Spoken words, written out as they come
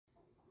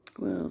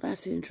Well,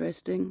 that's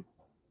interesting.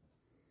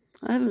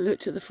 I haven't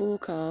looked at the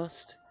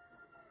forecast.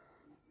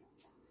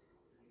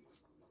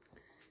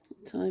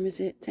 What time is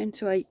it? 10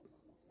 to 8.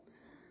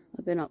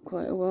 I've been up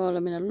quite a while.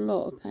 I'm in a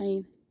lot of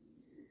pain.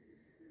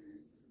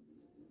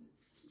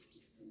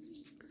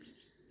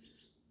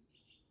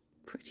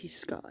 Pretty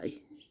sky.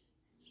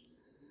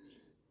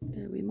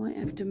 So we might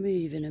have to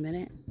move in a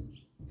minute.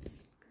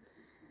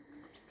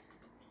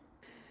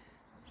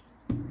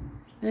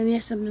 And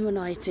yes, I'm in my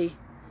 90.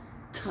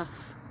 Tough.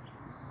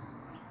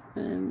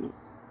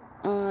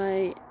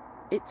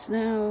 It's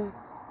now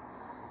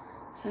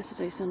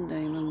Saturday,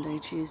 Sunday, Monday,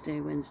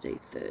 Tuesday, Wednesday,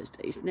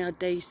 Thursday. It's now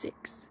day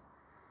 6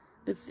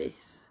 of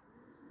this.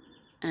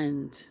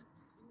 And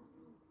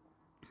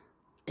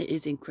it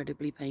is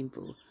incredibly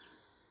painful.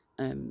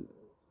 I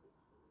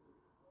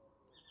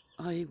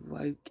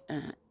woke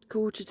at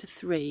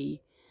 2:45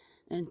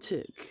 and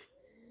took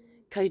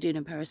codeine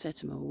and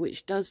paracetamol,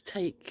 which does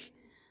take,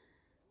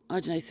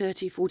 I don't know,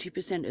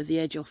 30–40% of the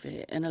edge off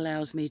it and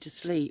allows me to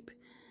sleep.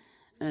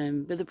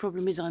 But the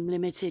problem is I'm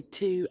limited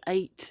to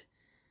 8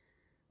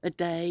 a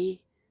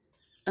day,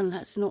 and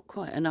that's not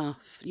quite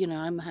enough. You know,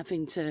 I'm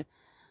having to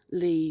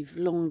leave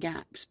long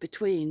gaps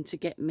between to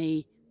get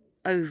me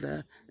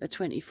over a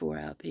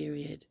 24-hour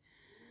period.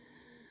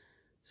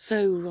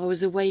 So I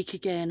was awake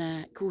again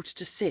at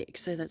 5:45,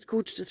 so that's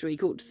 5:45,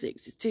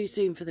 5:45. It's too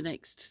soon for the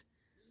next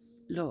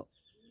lot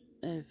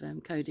of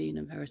codeine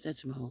and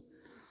paracetamol.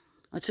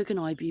 I took an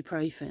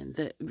ibuprofen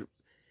that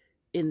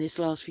in this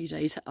last few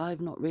days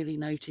I've not really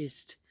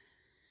noticed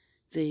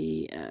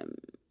that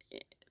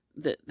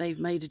they've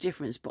made a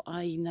difference, but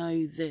I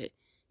know that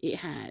it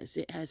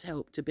has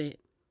helped a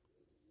bit.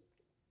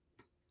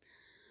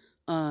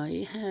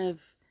 I have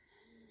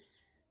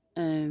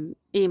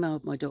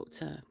emailed my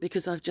doctor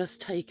because I've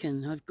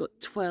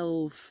got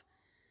 12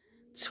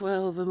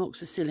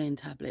 amoxicillin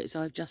tablets.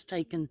 I've just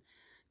taken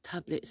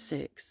tablet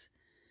 6,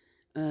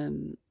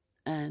 and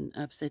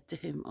I've said to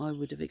him I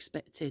would have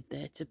expected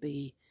there to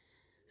be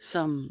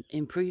some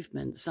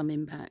improvement, some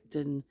impact,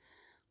 and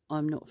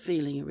I'm not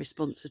feeling a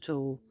response at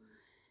all.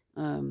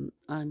 I'm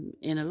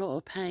in a lot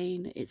of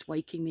pain. It's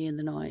waking me in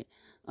the night.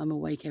 I'm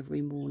awake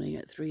every morning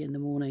at 3 in the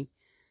morning.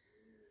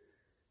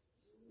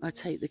 I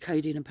take the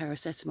codeine and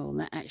paracetamol, and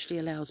that actually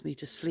allows me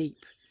to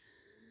sleep.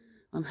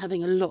 I'm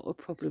having a lot of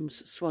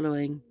problems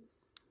swallowing,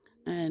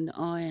 and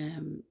I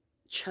am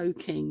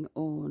choking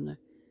on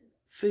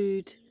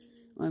food.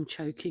 I'm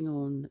choking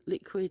on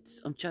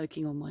liquids. I'm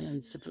choking on my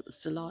own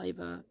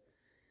saliva.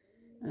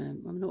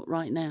 I'm not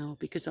right now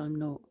because I'm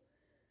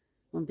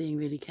being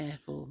really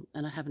careful,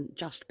 and I haven't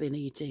just been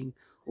eating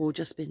or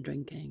just been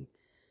drinking.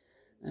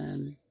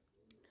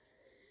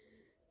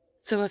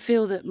 So I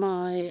feel that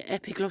my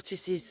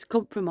epiglottis is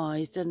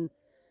compromised and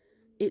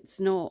it's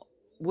not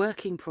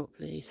working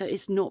properly. So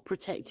it's not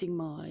protecting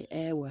my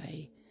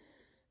airway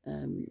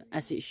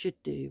as it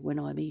should do when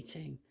I'm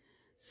eating.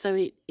 So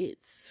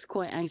it's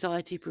quite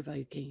anxiety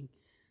provoking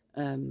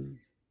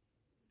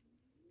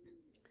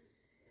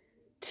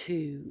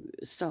to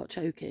start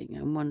choking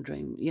and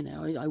wondering, you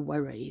know, I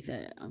worry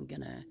that I'm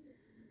going to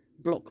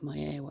block my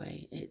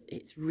airway.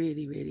 It's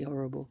really, really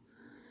horrible.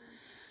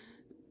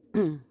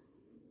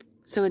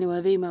 So anyway,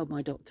 I've emailed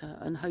my doctor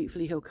and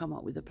hopefully he'll come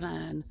up with a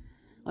plan.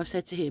 I've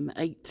said to him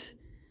 8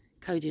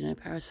 codeine and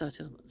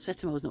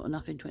paracetamol is not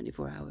enough in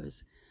 24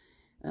 hours.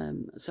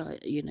 So,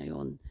 you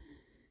know,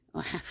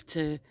 I have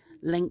to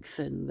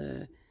lengthen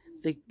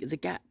the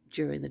gap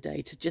during the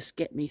day to just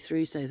get me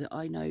through, so that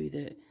I know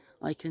that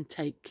I can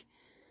take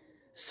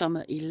some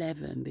at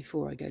 11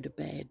 before I go to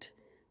bed,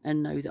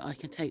 and know that I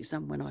can take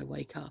some when I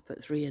wake up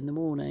at 3 in the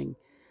morning.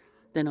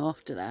 Then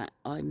after that,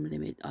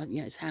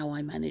 it's how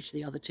I manage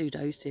the other 2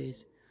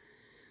 doses.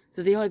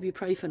 So the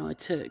ibuprofen I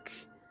took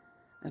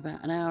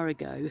about an hour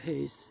ago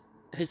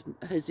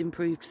has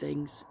improved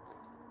things,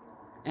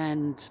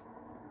 and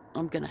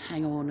I'm going to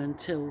hang on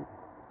until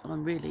I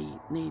really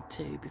need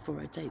to before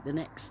I take the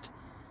next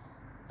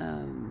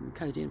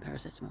codeine and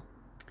paracetamol.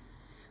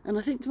 And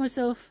I think to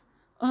myself,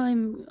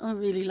 I'm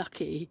really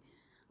lucky.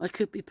 I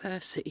could be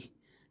Percy,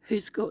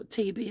 who's got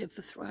TB of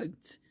the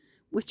throat,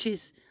 which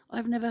is,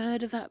 I've never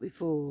heard of that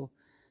before.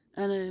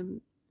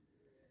 And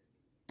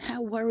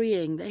how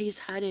worrying that he's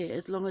had it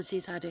as long as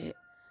he's had it.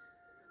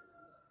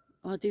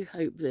 I do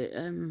hope that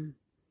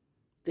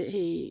that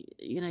he,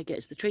 you know,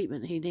 gets the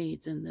treatment he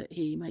needs and that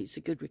he makes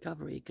a good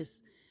recovery,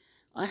 because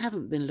I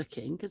haven't been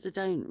looking, because I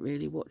don't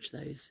really watch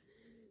those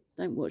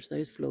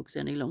vlogs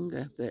any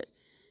longer, but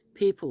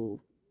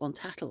people on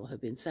Tattle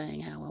have been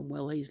saying how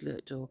unwell he's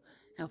looked or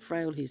how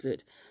frail he's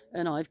looked,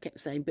 and I've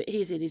kept saying, but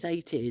he's in his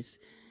 80s,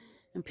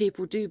 and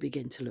people do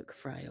begin to look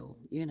frail,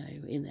 you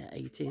know, in their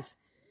 80s,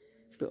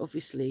 but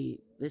obviously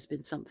there's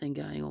been something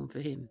going on for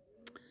him.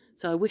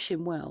 So I wish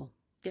him well.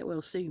 Get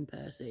well soon,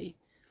 Percy.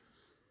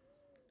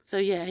 So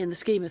yeah, in the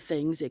scheme of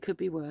things, it could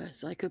be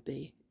worse. I could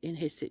be in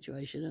his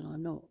situation, and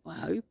I'm not, I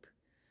hope.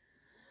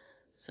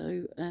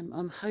 So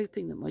I'm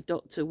hoping that my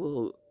doctor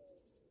will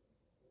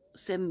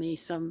send me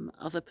some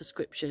other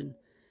prescription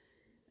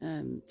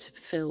to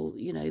fill,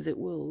 you know, that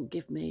will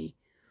give me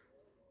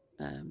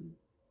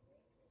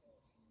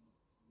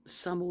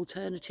some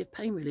alternative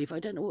pain relief. I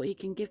don't know what he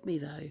can give me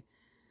though.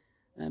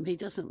 He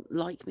doesn't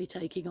like me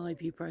taking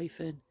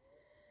ibuprofen.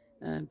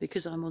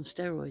 Because I'm on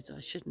steroids,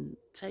 I shouldn't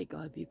take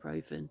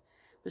ibuprofen.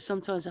 But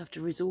sometimes I have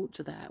to resort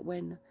to that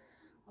when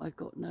I've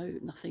got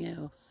nothing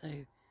else. So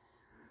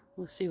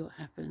we'll see what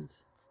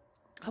happens.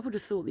 I would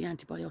have thought the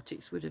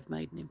antibiotics would have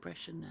made an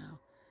impression now,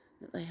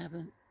 but they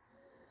haven't.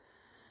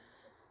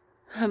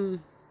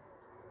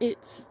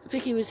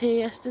 Vicky was here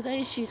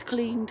yesterday. She's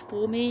cleaned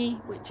for me,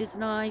 which is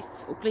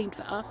nice, or cleaned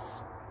for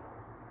us.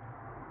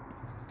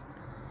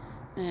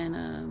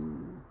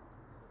 And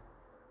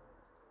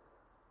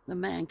the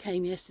man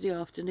came yesterday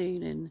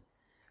afternoon and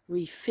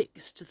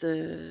refixed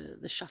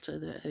the shutter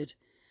that had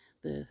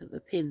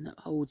the pin that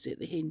holds it,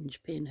 the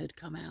hinge pin had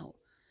come out.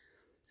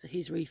 So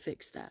he's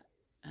refixed that.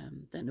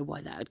 Don't know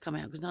why that had come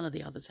out, because none of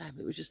the others have.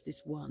 It was just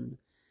this one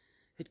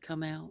had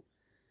come out.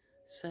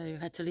 So I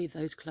had to leave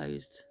those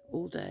closed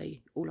all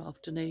day, all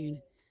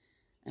afternoon,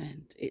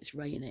 and it's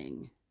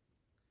raining,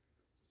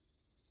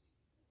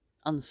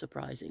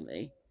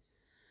 unsurprisingly.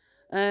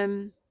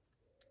 And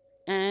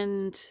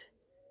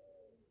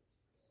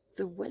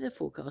the weather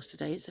forecast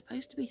today is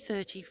supposed to be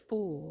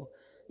 34.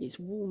 It's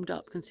warmed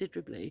up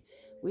considerably.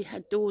 We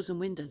had doors and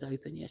windows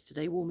open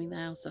yesterday, warming the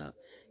house up,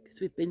 because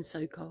we've been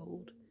so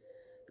cold.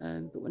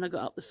 But when I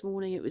got up this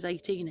morning, it was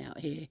 18 out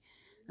here.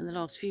 And the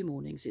last few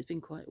mornings, it's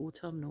been quite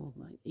autumnal,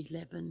 like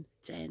 11,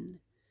 10.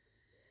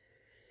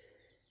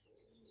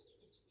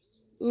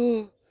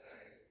 Oh,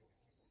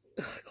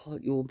 I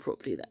can't yawn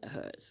properly, that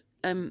hurts.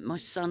 My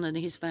son and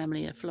his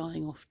family are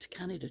flying off to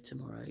Canada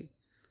tomorrow.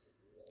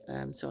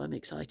 So I'm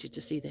excited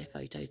to see their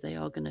photos. They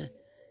are going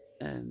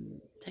to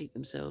take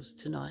themselves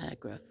to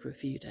Niagara for a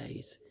few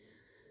days.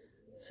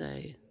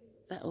 So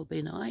that'll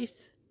be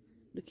nice.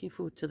 Looking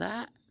forward to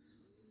that.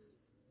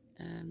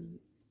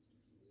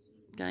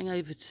 Going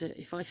over to,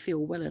 if I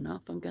feel well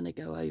enough, I'm going to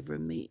go over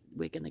and meet,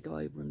 we're going to go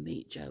over and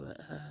meet Jo at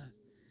her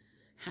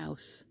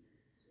house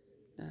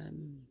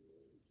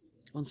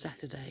on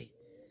Saturday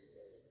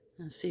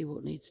and see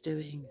what needs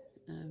doing.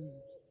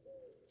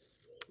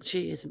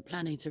 She isn't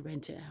planning to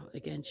rent it out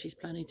again. She's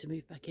planning to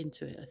move back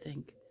into it, I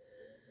think.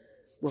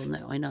 Well,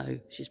 no, I know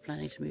she's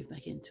planning to move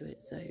back into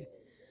it. So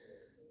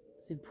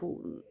it's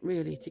important,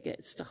 really, to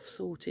get stuff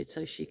sorted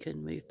so she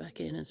can move back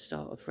in and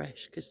start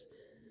afresh. Because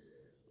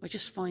I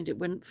just find it,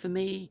 for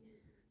me,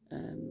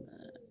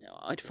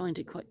 I'd find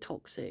it quite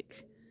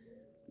toxic,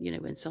 you know,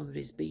 when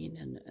somebody's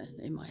been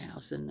in my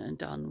house and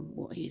done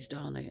what he's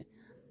done.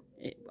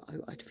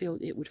 I'd feel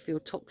it would feel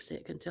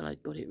toxic until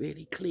I'd got it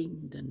really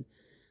cleaned and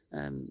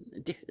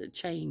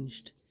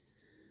changed.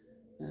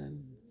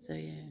 So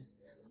yeah,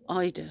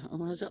 Ida,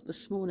 when I was up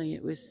this morning,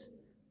 it was,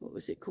 what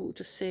was it,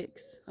 4:45,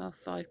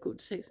 5:30,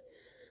 4:45,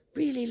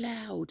 really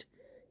loud,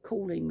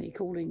 calling me.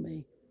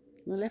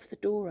 And I left the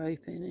door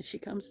open and she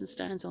comes and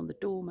stands on the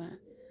doormat.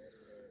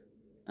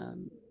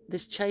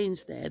 There's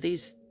chains there,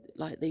 these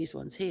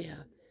ones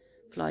here,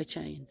 fly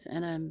chains,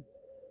 and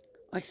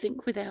I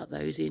think without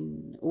those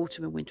in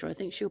autumn and winter, I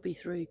think she'll be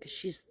through, because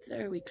she's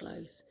very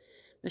close.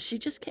 But she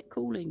just kept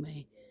calling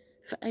me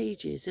for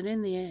ages, and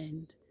in the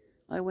end,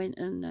 I went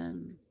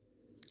down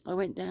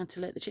to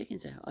let the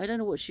chickens out. I don't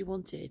know what she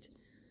wanted.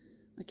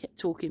 I kept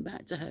talking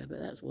back to her, but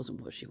that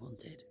wasn't what she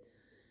wanted.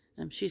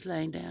 She's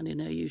laying down in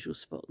her usual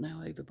spot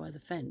now over by the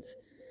fence.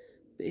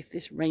 But if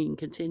this rain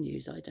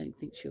continues, I don't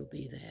think she'll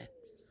be there.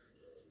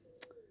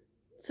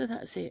 So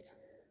that's it.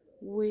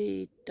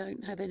 We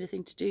don't have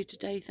anything to do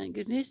today, thank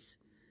goodness.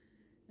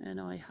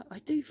 And I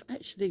do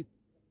actually,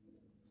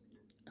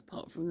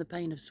 apart from the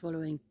pain of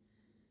swallowing,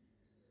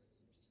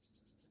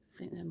 I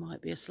think there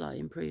might be a slight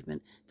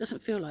improvement.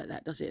 Doesn't feel like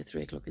that, does it, at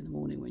 3 o'clock in the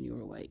morning when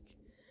you're awake?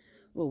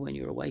 Or when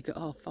you're awake at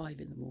 5:30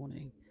 in the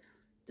morning.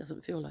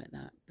 Doesn't feel like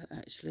that, but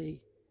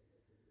actually,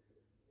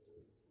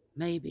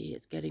 maybe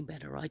it's getting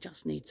better. I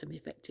just need some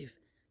effective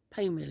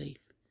pain relief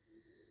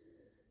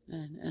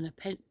and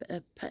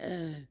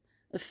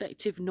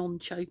effective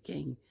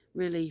non-choking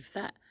relief.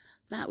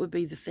 That would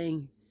be the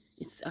thing.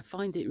 I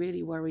find it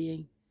really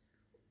worrying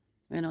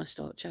when I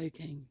start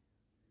choking.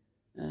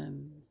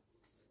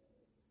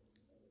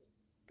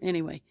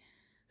 Anyway,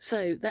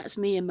 so that's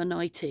me and my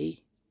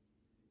nightie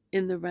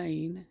in the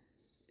rain.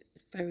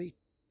 It's very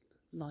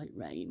light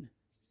rain.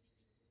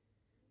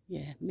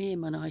 Yeah, me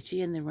and my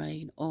nightie in the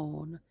rain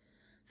on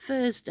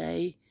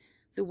Thursday,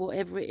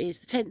 whatever it is,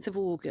 the 10th of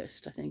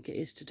August, I think it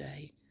is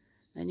today.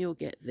 And you'll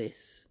get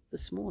this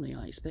morning,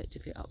 I expect,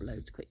 if it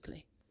uploads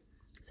quickly.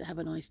 So have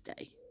a nice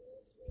day.